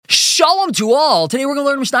Shalom to all! Today we're going to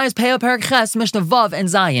learn Mishnah's Peah, Parak Ches, Mishnah Vav, and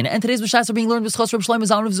Zayin. And today's Mishnahs are being learned with Chos Reb Shlomo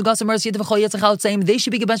Zalman of Zugas Mercy Yitavachol Yitzchak, saying they should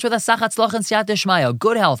be given with a Sachat Tzlach and Siyat Deshmaya,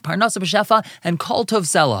 good health, Parnasa B'Shefa, and Kol Tov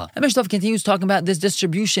Sela. And Mishnah continues talking about this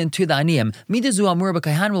distribution to the Aniyim. Midazu Amur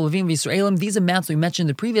B'Kayhan Levim Yisraelim. These amounts we mentioned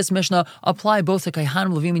in the previous Mishnah apply both to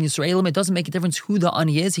Kayhan Levim and Yisraelim. It doesn't make a difference who the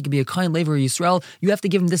Ani is. He could be a Kain, Levi, or Yisrael. You have to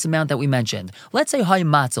give him this amount that we mentioned. Let's say Hay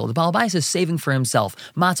Matzel. The Baal Bais is saving for himself.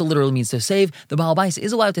 Matzel literally means to save. The Baal Bais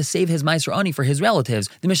is allowed to save his Meiser Ani for his relatives.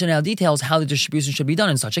 The Mishnah now details how the distribution should be done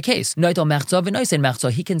in such a case.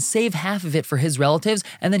 He can save half of it for his relatives,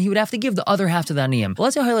 and then he would have to give the other half to the Aniyim. But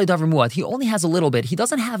let's say he only has a little bit. He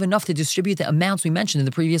doesn't have enough to distribute the amounts we mentioned in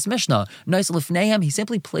the previous Mishnah. He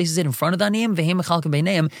simply places it in front of the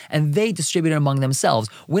Aniyim, and they distribute it among themselves.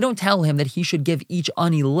 We don't tell him that he should give each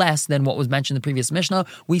Ani less than what was mentioned in the previous Mishnah.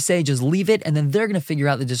 We say just leave it, and then they're going to figure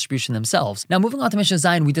out the distribution themselves. Now, moving on to Mishnah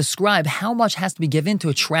Zayin, we describe how much has to be given to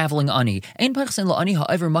a traveling Ani. An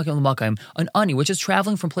Ani which is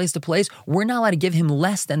traveling from place to place, we're not allowed to give him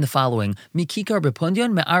less than the following. Mikikar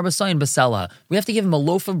b'pundyan me'arba sayin b'sela. We have to give him a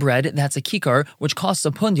loaf of bread, that's a kikar, which costs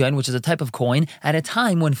a pundyan, which is a type of coin, at a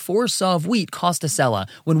time when 4 saw of wheat cost a sela.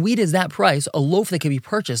 When wheat is that price, a loaf that could be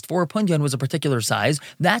purchased for a pundyan was a particular size.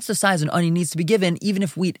 That's the size an Ani needs to be given, even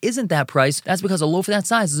if wheat isn't that price. That's because a loaf of that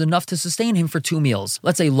size is enough to sustain him for 2 meals.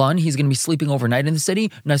 Let's say Lun, he's going to be sleeping overnight in the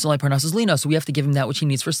city, so we have to give him that which he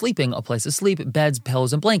needs for sleeping, a place to sleep, beds,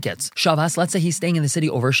 pillows, and blankets. Shavas, let's say he's staying in the city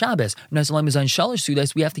over Shabbos. We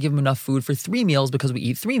have to give him enough food for 3 meals because we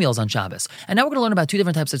eat 3 meals on Shabbos. And now we're going to learn about 2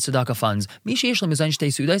 different types of tzedakah funds.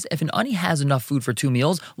 If an Ani has enough food for 2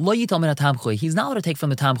 meals, he's not allowed to take from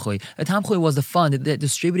the tamchui. A tamchui was the fund that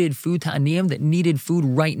distributed food to Aniyim that needed food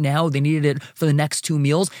right now. They needed it for the next 2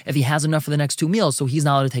 meals. If he has enough for the next 2 meals, so he's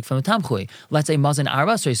not allowed to take from the tamchui. Let's say Mazan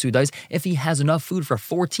Arba Sudais, if he has enough food for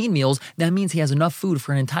 14 meals, that means he has enough food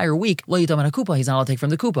for an entire week. He's not allowed to take from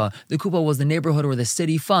the kupa. The kupa was the neighborhood or the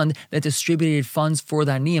city fund that distributed funds for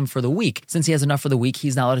the Aniyim for the week. Since he has enough for the week,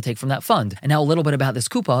 he's not allowed to take from that fund. And now a little bit about this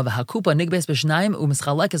kupa.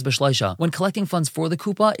 When collecting funds for the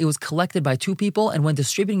kupa, it was collected by 2 people, and when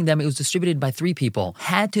distributing them, it was distributed by 3 people.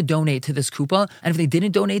 Had to donate to this kupa, and if they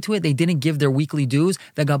didn't donate to it, they didn't give their weekly dues,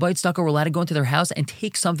 the Gabbai Tzedakah were allowed to go into their house and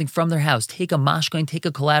take something from their house, take a mashkain, take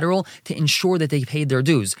a collateral to ensure that they paid their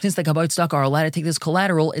dues. Since the Gabbai Tzedakah are allowed to take this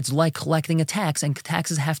collateral, it's like collecting a tax, and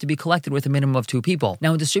taxes have to be collected with a minimum of 2 people.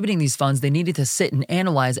 Now, in distributing these funds, they needed to sit and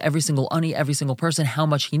analyze every single Ani, every single person, how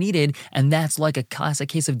much he needed, and that's like a classic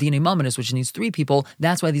case of Dinei Mamonis, which needs 3 people.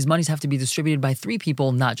 That's why these monies have to be distributed by 3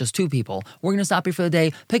 people, not just 2 people. We're going to stop here for the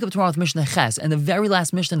day, pick up tomorrow with Mishnah Ches, and the very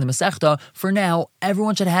last Mishnah in the Masechta. For now,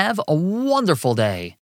 everyone should have a wonderful day.